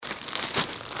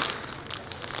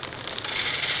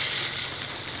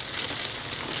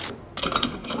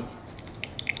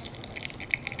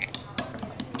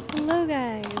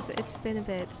been a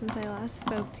bit since I last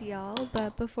spoke to y'all,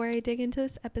 but before I dig into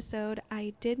this episode,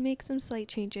 I did make some slight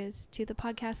changes to the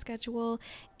podcast schedule,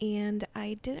 and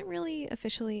I didn't really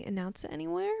officially announce it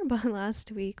anywhere, but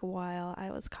last week while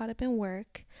I was caught up in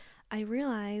work, I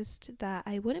realized that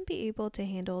I wouldn't be able to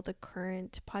handle the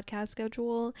current podcast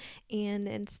schedule, and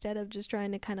instead of just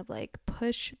trying to kind of like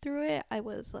push through it, I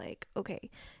was like, okay,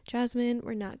 Jasmine,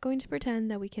 we're not going to pretend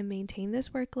that we can maintain this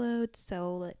workload,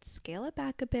 so let's scale it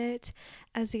back a bit.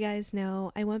 As you guys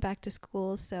know, I went back to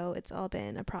school, so it's all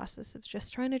been a process of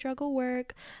just trying to juggle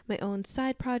work, my own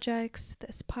side projects,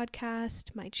 this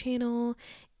podcast, my channel,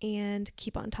 and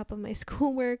keep on top of my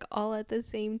schoolwork all at the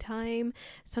same time.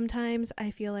 Sometimes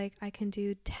I feel like I can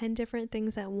do 10 different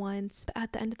things at once, but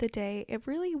at the end of the day, it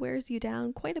really wears you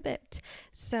down quite a bit.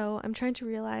 So I'm trying to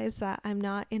realize that I'm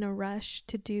not in a rush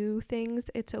to do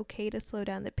things. It's okay to slow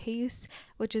down the pace,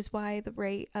 which is why the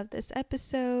rate of this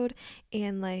episode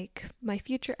and like my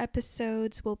future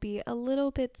episodes will be a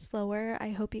little bit slower. I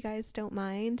hope you guys don't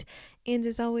mind. And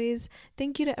as always,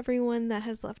 thank you to everyone that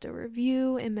has left a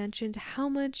review and mentioned how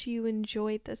much you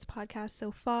enjoyed this podcast so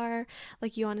far.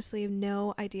 Like, you honestly have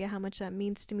no idea how much that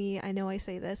means to me. I know I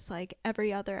say this like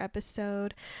every other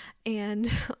episode,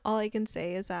 and all I can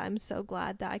say is that I'm so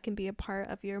glad that I can be a part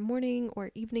of your morning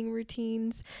or evening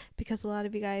routines, because a lot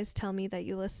of you guys tell me that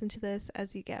you listen to this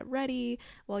as you get ready,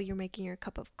 while you're making your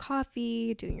cup of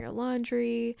coffee, doing your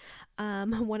laundry.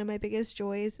 One of my biggest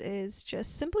joys is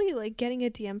just simply like getting a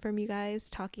DM from you guys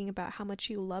talking about how much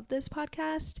you love this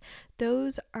podcast.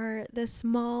 Those are the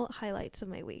small highlights of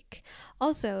my week.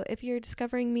 Also, if you're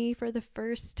discovering me for the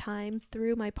first time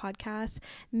through my podcast,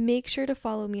 make sure to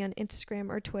follow me on Instagram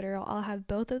or Twitter. I'll have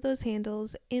both of those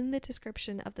handles in the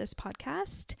description of this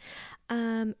podcast.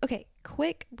 Okay,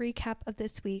 quick recap of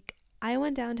this week. I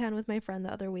went downtown with my friend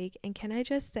the other week, and can I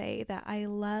just say that I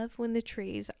love when the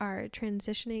trees are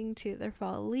transitioning to their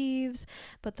fall leaves,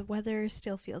 but the weather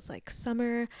still feels like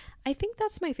summer. I think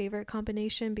that's my favorite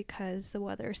combination, because the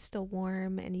weather is still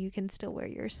warm and you can still wear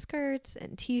your skirts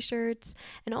and t-shirts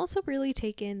and also really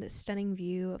take in the stunning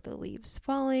view of the leaves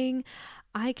falling.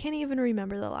 I can't even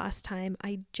remember the last time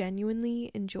I genuinely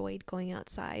enjoyed going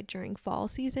outside during fall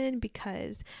season,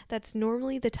 because that's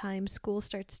normally the time school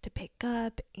starts to pick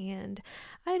up, and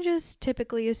I just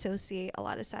typically associate a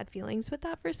lot of sad feelings with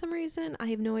that for some reason. I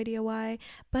have no idea why,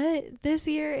 but this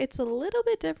year it's a little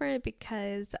bit different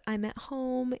because I'm at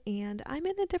home and I'm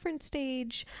in a different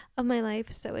stage of my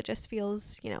life, so it just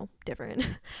feels, different.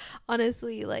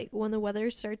 Honestly, like when the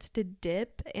weather starts to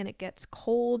dip and it gets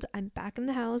cold, I'm back in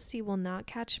the house. You will not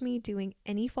catch me doing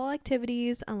any fall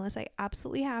activities unless I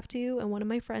absolutely have to, and one of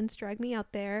my friends drag me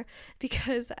out there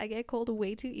because I get cold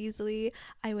way too easily.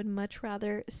 I would much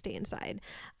rather stay inside.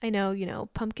 I know,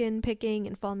 pumpkin picking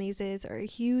and fall mazes are a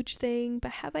huge thing, but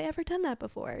have I ever done that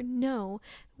before? No.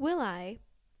 Will I?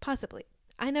 Possibly.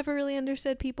 I never really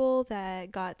understood people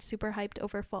that got super hyped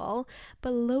over fall,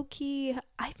 but low-key,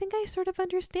 I think I sort of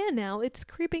understand now. It's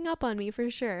creeping up on me for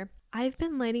sure. I've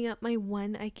been lighting up my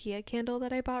one IKEA candle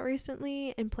that I bought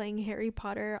recently and playing Harry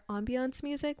Potter ambiance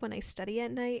music when I study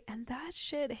at night, and that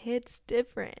shit hits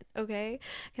different, okay?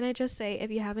 Can I just say,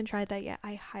 if you haven't tried that yet,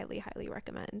 I highly, highly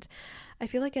recommend. I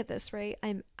feel like at this rate,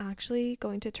 I'm actually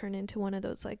going to turn into one of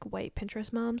those like white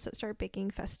Pinterest moms that start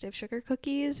baking festive sugar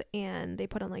cookies and they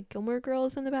put on like Gilmore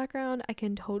Girls in the background. I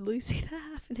can totally see that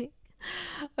happening.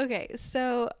 Okay,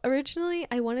 so originally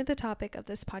I wanted the topic of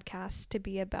this podcast to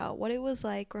be about what it was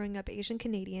like growing up Asian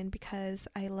Canadian, because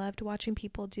I loved watching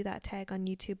people do that tag on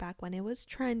YouTube back when it was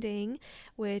trending,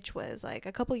 which was like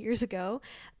a couple years ago.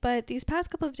 But these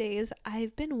past couple of days,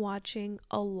 I've been watching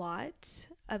a lot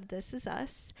of This Is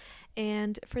Us.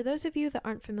 And for those of you that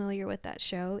aren't familiar with that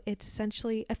show, it's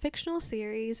essentially a fictional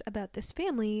series about this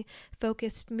family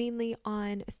focused mainly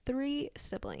on three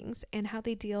siblings and how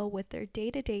they deal with their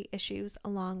day-to-day issues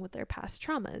along with their past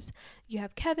traumas. You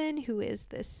have Kevin, who is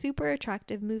this super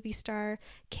attractive movie star,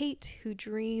 Kate, who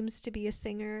dreams to be a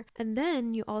singer, and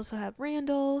then you also have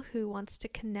Randall, who wants to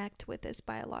connect with his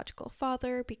biological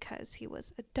father because he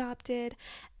was adopted.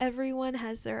 Everyone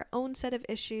has their own set of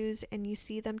issues, and you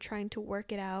see them trying to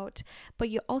work it out, but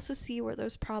you also see where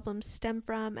those problems stem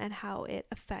from and how it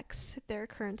affects their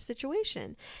current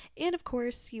situation. And of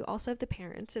course, you also have the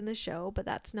parents in the show, but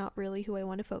that's not really who I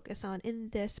want to focus on in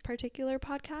this particular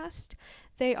podcast.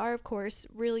 They are, of course,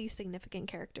 really significant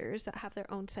characters that have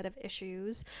their own set of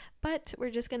issues, but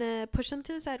we're just gonna push them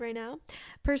to the side right now.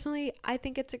 Personally, I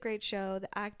think it's a great show.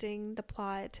 The acting, the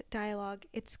plot, dialogue,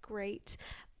 it's great.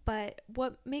 But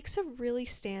what makes it really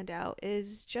stand out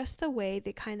is just the way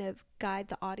they kind of guide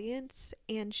the audience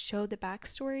and show the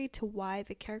backstory to why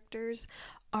the characters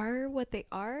are what they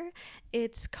are,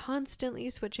 it's constantly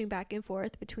switching back and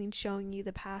forth between showing you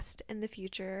the past and the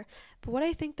future. But what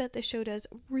I think that the show does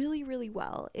really, really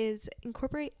well is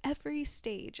incorporate every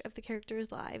stage of the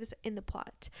characters' lives in the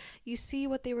plot. You see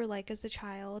what they were like as a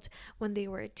child, when they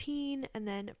were a teen, and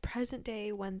then present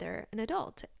day when they're an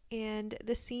adult. And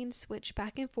the scenes switch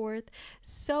back and forth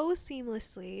so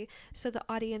seamlessly so the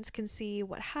audience can see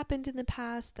what happened in the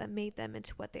past that made them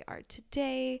into what they are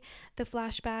today. The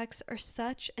flashbacks are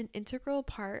such an integral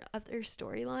part of their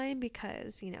storyline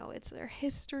because, it's their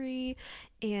history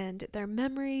and their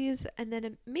memories, and then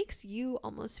it makes you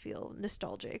almost feel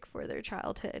nostalgic for their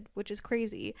childhood, which is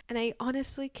crazy. And I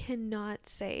honestly cannot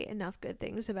say enough good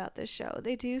things about this show.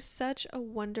 They do such a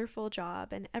wonderful job,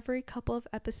 and every couple of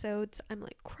episodes I'm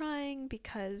like crying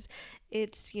because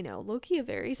it's, low-key a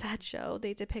very sad show.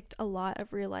 They depict a lot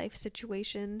of real life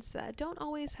situations that don't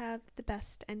always have the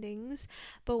best endings,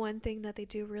 but one thing that they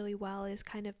do really well is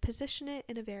kind of position it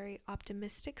in a very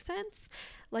optimistic sense.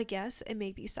 Like, yes, it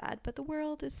may be sad, but the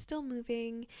world is still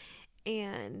moving.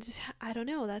 And I don't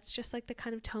know, that's just like the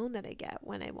kind of tone that I get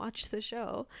when I watch the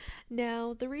show.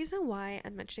 Now, the reason why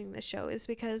I'm mentioning this show is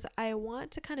because I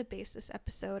want to kind of base this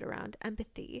episode around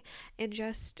empathy and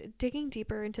just digging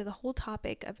deeper into the whole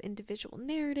topic of individual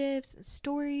narratives and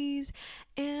stories.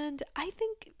 And I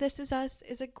think This Is Us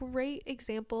is a great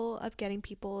example of getting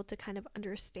people to kind of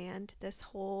understand this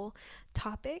whole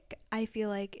topic. I feel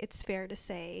like it's fair to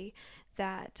say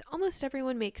that almost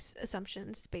everyone makes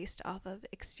assumptions based off of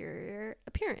exterior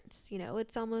appearance.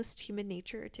 It's almost human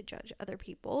nature to judge other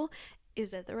people.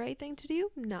 Is it the right thing to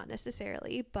do? Not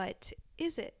necessarily, but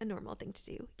is it a normal thing to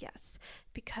do? Yes,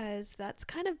 because that's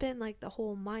kind of been like the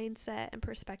whole mindset and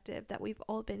perspective that we've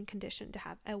all been conditioned to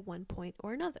have at one point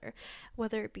or another,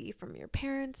 whether it be from your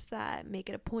parents that make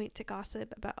it a point to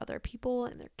gossip about other people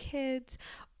and their kids,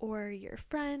 or your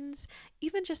friends,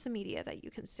 even just the media that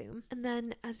you consume. And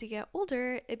then as you get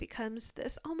older, it becomes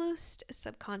this almost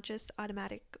subconscious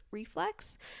automatic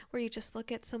reflex where you just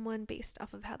look at someone based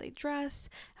off of how they dress,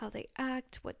 how they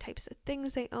act, what types of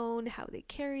things they own, how they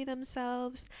carry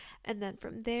themselves. And then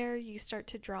from there, you start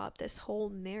to draw up this whole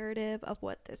narrative of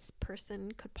what this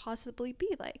person could possibly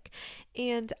be like.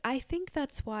 And I think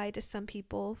that's why to some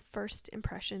people, first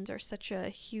impressions are such a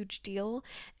huge deal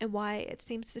and why it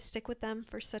seems to stick with them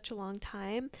for such a long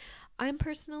time. I'm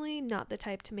personally not the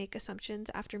type to make assumptions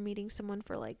after meeting someone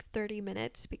for like 30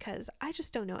 minutes because I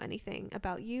just don't know anything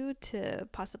about you to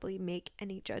possibly make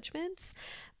any judgments.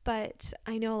 But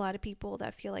I know a lot of people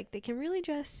that feel like they can really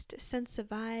just sense the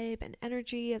vibe and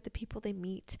energy of the people they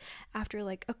meet after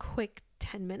like a quick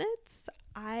 10 minutes.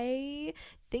 I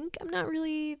think I'm not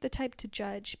really the type to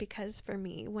judge because for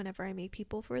me, whenever I meet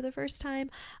people for the first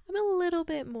time, I'm a little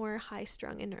bit more high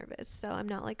strung and nervous. So I'm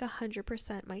not like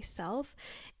 100% myself.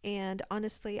 And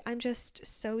honestly, I'm just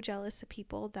so jealous of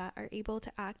people that are able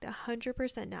to act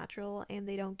 100% natural and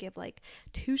they don't give like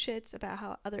two shits about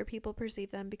how other people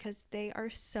perceive them because they are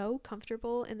so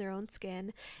comfortable in their own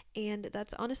skin. And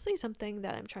that's honestly something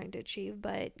that I'm trying to achieve.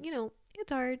 But,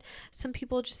 it's hard. Some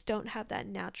people just don't have that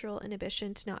natural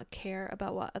inhibition to not care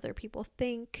about what other people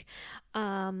think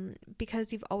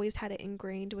because you've always had it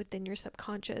ingrained within your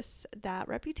subconscious that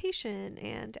reputation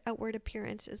and outward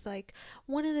appearance is like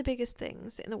one of the biggest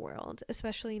things in the world,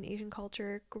 especially in Asian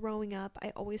culture. Growing up,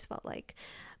 I always felt like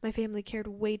my family cared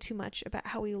way too much about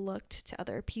how we looked to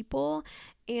other people.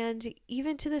 And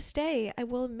even to this day, I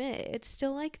will admit it's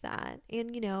still like that.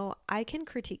 And, I can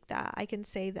critique that. I can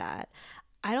say that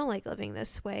I don't like living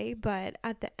this way, but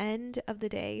at the end of the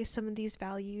day, some of these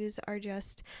values are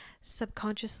just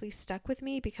subconsciously stuck with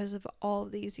me because of all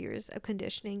of these years of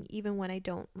conditioning, even when I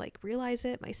don't like realize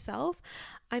it myself.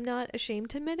 I'm not ashamed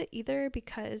to admit it either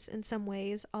because in some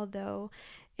ways, although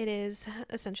it is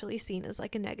essentially seen as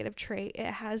like a negative trait, it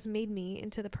has made me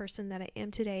into the person that I am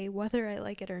today, whether I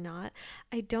like it or not.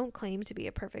 I don't claim to be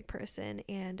a perfect person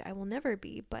and I will never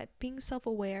be, but being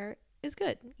self-aware is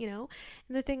good, And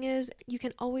the thing is, you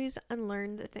can always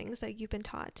unlearn the things that you've been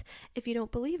taught if you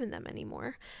don't believe in them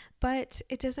anymore. But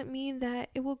it doesn't mean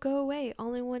that it will go away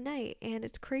all in one night. And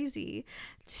it's crazy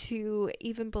to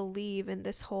even believe in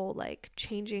this whole like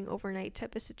changing overnight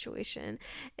type of situation.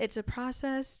 It's a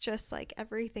process just like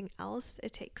everything else.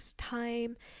 It takes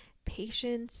time.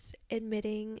 patience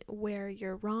admitting where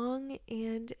you're wrong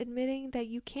and admitting that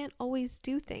you can't always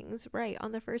do things right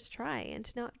on the first try, and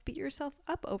to not beat yourself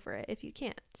up over it if you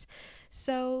can't.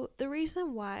 So, the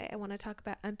reason why I want to talk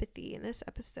about empathy in this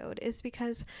episode is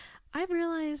because I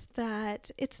realized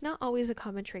that it's not always a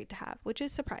common trait to have, which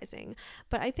is surprising,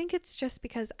 but I think it's just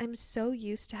because I'm so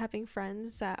used to having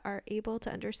friends that are able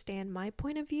to understand my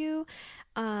point of view.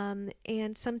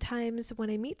 And sometimes when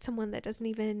I meet someone that doesn't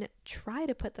even try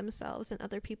to put themselves in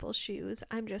other people's shoes,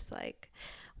 I'm just like,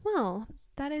 well,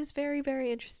 that is very,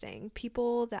 very interesting.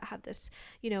 People that have this,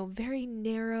 very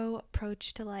narrow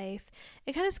approach to life,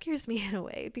 it kind of scares me in a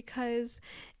way, because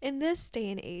in this day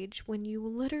and age, when you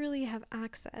literally have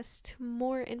access to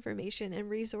more information and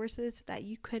resources that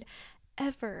you could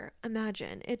ever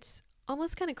imagine, it's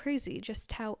almost kind of crazy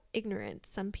just how ignorant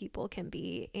some people can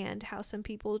be, and how some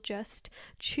people just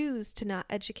choose to not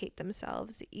educate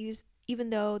themselves, even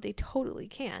though they totally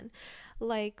can.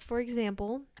 Like, for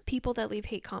example, people that leave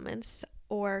hate comments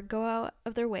or go out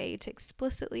of their way to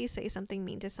explicitly say something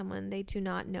mean to someone they do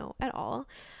not know at all.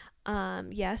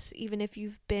 Yes, even if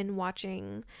you've been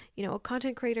watching, a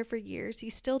content creator for years, you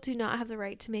still do not have the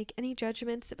right to make any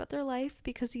judgments about their life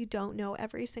because you don't know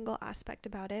every single aspect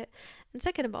about it. And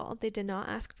second of all, they did not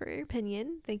ask for your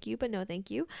opinion. Thank you, but no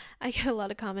thank you. I get a lot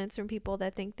of comments from people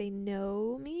that think they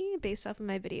know me based off of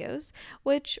my videos,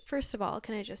 which, first of all,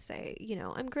 can I just say,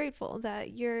 I'm grateful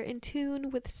that you're in tune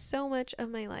with so much of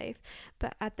my life,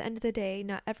 but at the end of the day,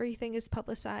 not everything is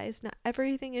publicized, not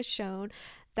everything is shown.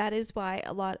 That is why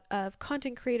a lot of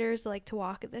content creators like to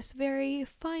walk this very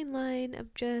fine line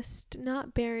of just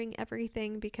not bearing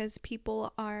everything, because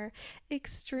people are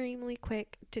extremely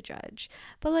quick to judge.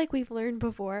 But like we've learned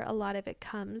before, a lot of it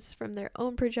comes from their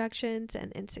own projections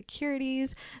and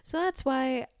insecurities. So that's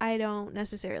why I don't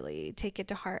necessarily take it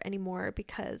to heart anymore,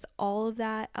 because all of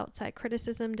that outside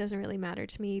criticism doesn't really matter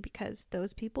to me, because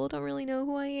those people don't really know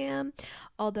who I am,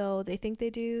 although they think they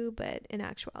do, but in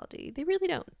actuality, they really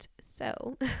don't.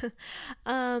 So,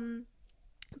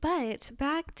 but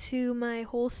back to my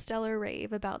whole stellar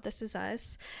rave about This Is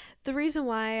Us. The reason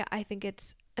why I think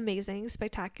it's amazing,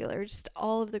 spectacular, just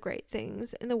all of the great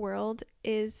things in the world,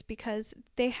 is because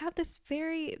they have this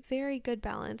very, very good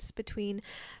balance between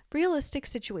realistic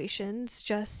situations,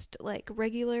 just like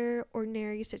regular,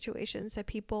 ordinary situations that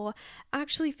people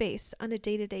actually face on a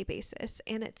day-to-day basis,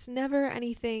 and it's never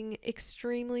anything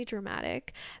extremely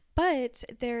dramatic, but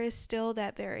there is still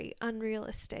that very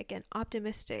unrealistic and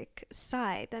optimistic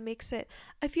side that makes it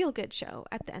a feel-good show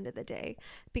at the end of the day,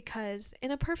 because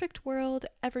in a perfect world,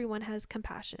 everyone has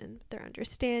compassion. They're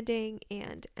understanding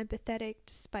and empathetic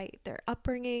despite their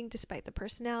upbringing, despite the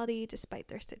personality, despite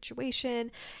their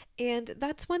situation. And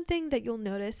that's one thing that you'll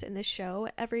notice in this show.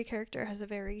 Every character has a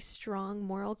very strong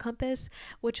moral compass,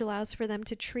 which allows for them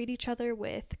to treat each other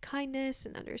with kindness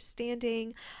and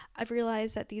understanding. I've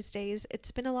realized that these days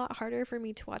it's been a lot harder for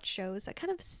me to watch shows that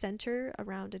kind of center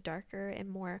around a darker and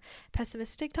more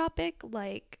pessimistic topic.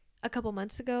 Like a couple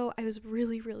months ago, I was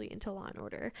really, really into Law and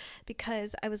Order,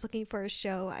 because I was looking for a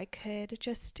show I could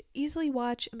just easily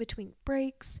watch in between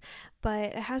breaks, but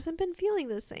it hasn't been feeling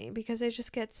the same, because I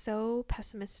just get so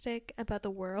pessimistic about the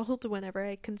world whenever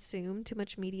I consume too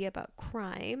much media about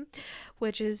crime,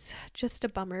 which is just a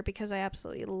bummer, because I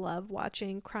absolutely love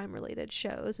watching crime-related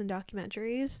shows and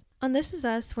documentaries. On This Is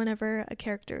Us, whenever a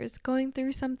character is going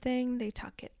through something, they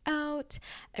talk it out.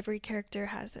 Every character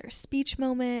has their speech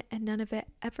moment, and none of it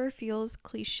ever feels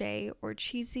cliche or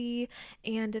cheesy.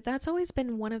 And that's always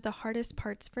been one of the hardest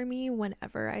parts for me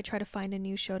whenever I try to find a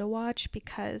new show to watch,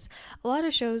 because a lot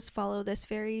of shows follow this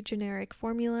very generic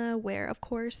formula where, of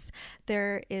course,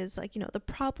 there is the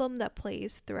problem that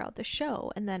plays throughout the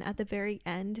show, and then at the very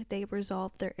end, they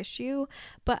resolve their issue.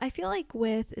 But I feel like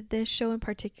with this show in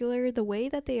particular, the way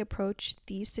that they approach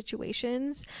these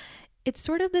situations, it's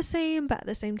sort of the same, but at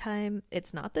the same time,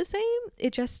 it's not the same.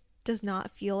 It just does not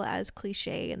feel as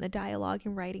cliche, and the dialogue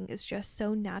and writing is just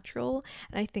so natural,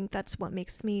 and I think that's what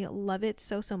makes me love it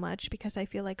so much, because I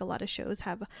feel like a lot of shows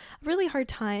have a really hard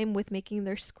time with making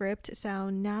their script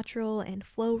sound natural and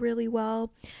flow really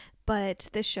well, but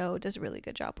this show does a really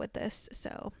good job with this,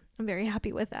 so I'm very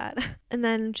happy with that. And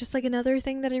then just another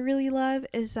thing that I really love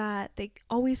is that they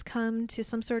always come to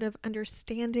some sort of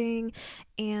understanding,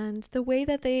 and the way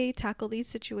that they tackle these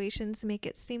situations make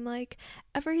it seem like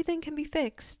everything can be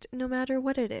fixed no matter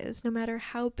what it is, no matter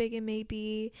how big it may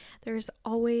be. There's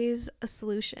always a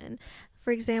solution.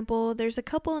 For example, there's a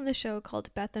couple in the show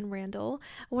called Beth and Randall.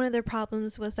 One of their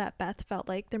problems was that Beth felt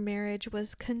like their marriage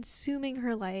was consuming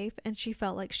her life, and she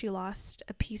felt like she lost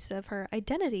a piece of her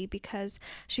identity because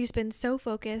she's been so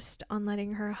focused on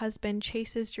letting her husband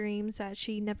chase his dreams that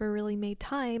she never really made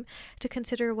time to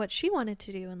consider what she wanted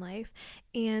to do in life.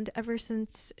 And ever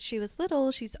since she was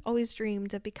little, she's always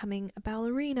dreamed of becoming a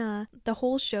ballerina. The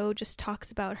whole show just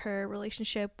talks about her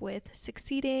relationship with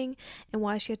succeeding and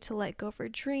why she had to let go of her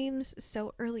dreams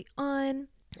so early on.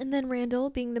 And then Randall,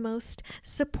 being the most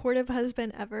supportive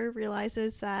husband ever,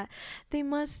 realizes that they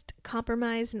must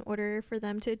compromise in order for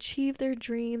them to achieve their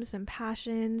dreams and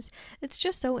passions. It's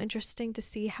just so interesting to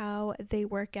see how they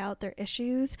work out their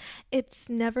issues. It's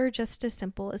never just as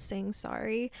simple as saying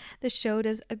sorry. The show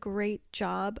does a great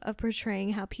job of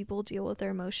portraying how people deal with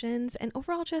their emotions, and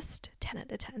overall just 10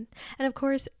 out of 10. And of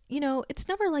course, it's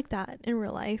never like that in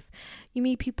real life. You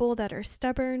meet people that are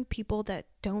stubborn, people that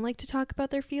don't like to talk about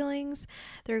their feelings.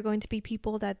 There are going to be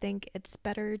people that think it's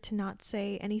better to not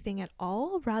say anything at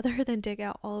all rather than dig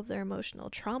out all of their emotional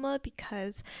trauma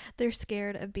because they're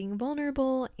scared of being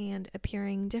vulnerable and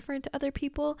appearing different to other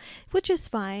people, which is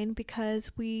fine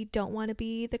because we don't want to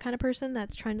be the kind of person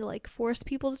that's trying to force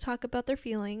people to talk about their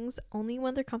feelings only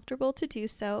when they're comfortable to do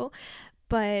so.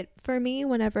 But for me,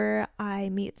 whenever I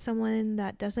meet someone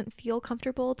that doesn't feel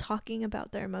comfortable talking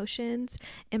about their emotions,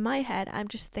 in my head, I'm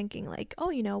just thinking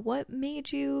what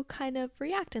made you kind of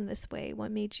react in this way?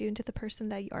 What made you into the person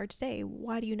that you are today?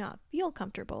 Why do you not feel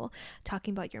comfortable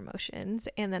talking about your emotions?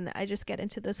 And then I just get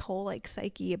into this whole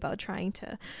psyche about trying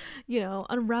to,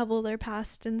 unravel their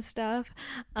past and stuff.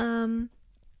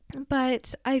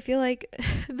 But I feel like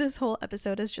this whole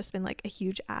episode has just been a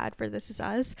huge ad for This Is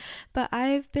Us, but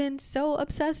I've been so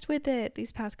obsessed with it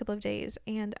these past couple of days,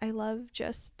 and I love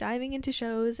just diving into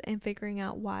shows and figuring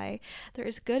out why they're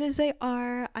as good as they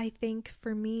are. I think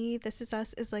for me, This Is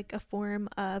Us is a form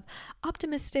of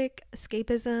optimistic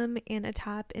escapism and a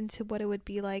tap into what it would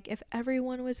be like if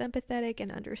everyone was empathetic and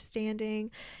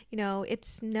understanding.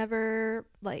 It's never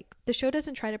the show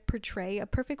doesn't try to portray a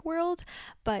perfect world,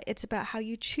 but it's about how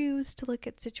you choose to look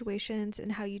at situations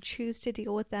and how you choose to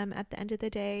deal with them at the end of the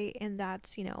day, and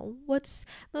that's what's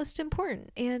most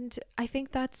important. And I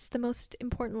think that's the most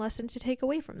important lesson to take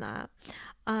away from that.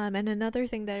 And another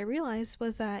thing that I realized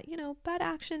was that bad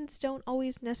actions don't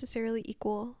always necessarily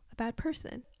equal a bad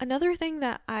person. Another thing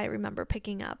that I remember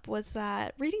picking up was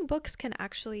that reading books can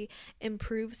actually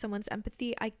improve someone's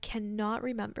empathy. I cannot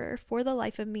remember for the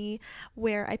life of me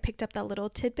where I picked up that little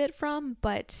tidbit from,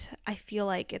 but I feel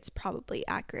like it's probably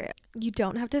accurate. You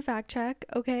don't have to fact check,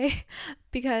 okay?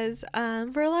 Because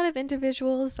for a lot of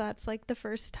individuals, that's the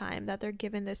first time that they're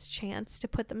given this chance to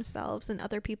put themselves in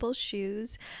other people's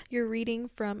shoes. You're reading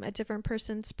from a different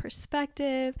person's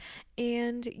perspective,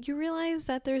 and you realize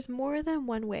that there's more than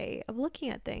one way of looking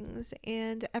at things,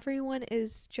 and everyone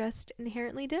is just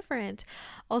inherently different.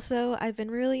 Also, I've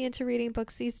been really into reading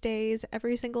books these days.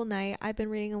 Every single night, I've been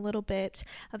reading a little bit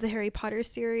of the Harry Potter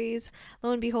series.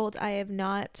 Lo and behold, I have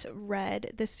not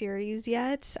read the series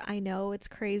yet. I know it's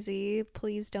crazy.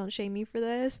 Please don't shame me for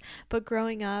this, but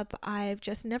growing up, I've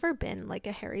just never been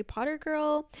a Harry Potter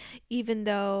girl, even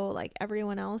though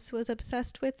everyone else was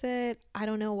obsessed with it. I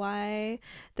don't know why.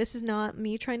 This is not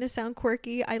me trying to sound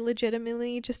quirky. I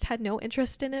legitimately just had no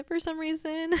interest in it for some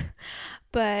reason.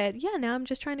 But yeah, now I'm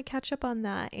just trying to catch up on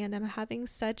that, and I'm having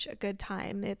such a good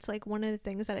time. It's one of the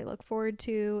things that I look forward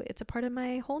to. It's a part of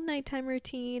my whole nighttime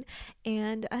routine,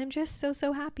 and I'm just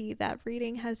so happy that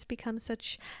reading has become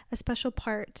such a special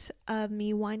part of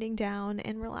me winding down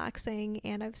and relaxing,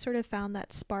 and I've sort of found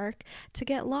that spark to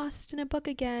get lost in a book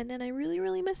again, and I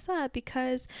really miss that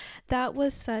because that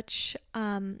was such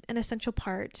an essential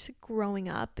part growing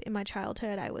up in my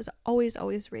childhood. I was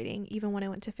always reading, even when I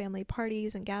went to family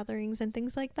parties and gatherings and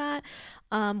things like that.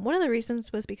 One of the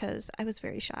reasons was because I was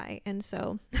very shy, and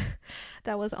so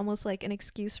that was almost an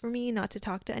excuse for me not to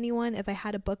talk to anyone. If I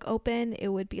had a book open, it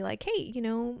would be hey,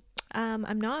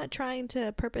 I'm not trying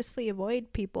to purposely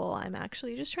avoid people. I'm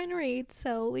actually just trying to read,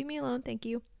 so leave me alone, thank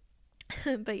you.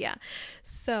 But yeah,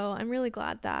 so I'm really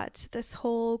glad that this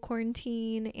whole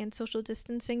quarantine and social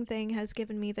distancing thing has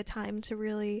given me the time to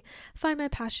really find my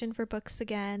passion for books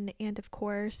again. And of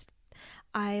course,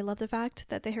 I love the fact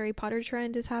that the Harry Potter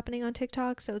trend is happening on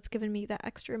TikTok, so it's given me that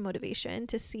extra motivation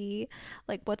to see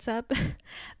like what's up.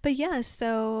 But yeah,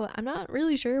 so I'm not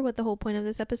really sure what the whole point of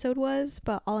this episode was,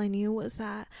 but all I knew was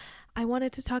that I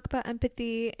wanted to talk about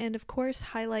empathy and, of course,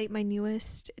 highlight my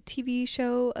newest TV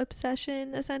show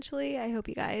obsession, essentially. I hope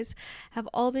you guys have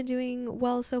all been doing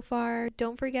well so far.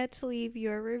 Don't forget to leave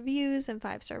your reviews and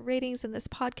 5-star ratings in this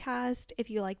podcast if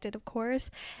you liked it, of course.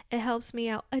 It helps me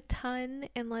out a ton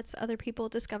and lets other people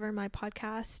discover my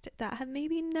podcast that have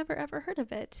maybe never ever heard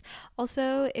of it.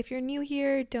 Also, if you're new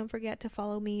here, don't forget to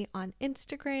follow me on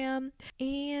Instagram,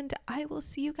 and I will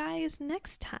see you guys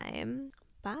next time.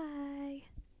 Bye.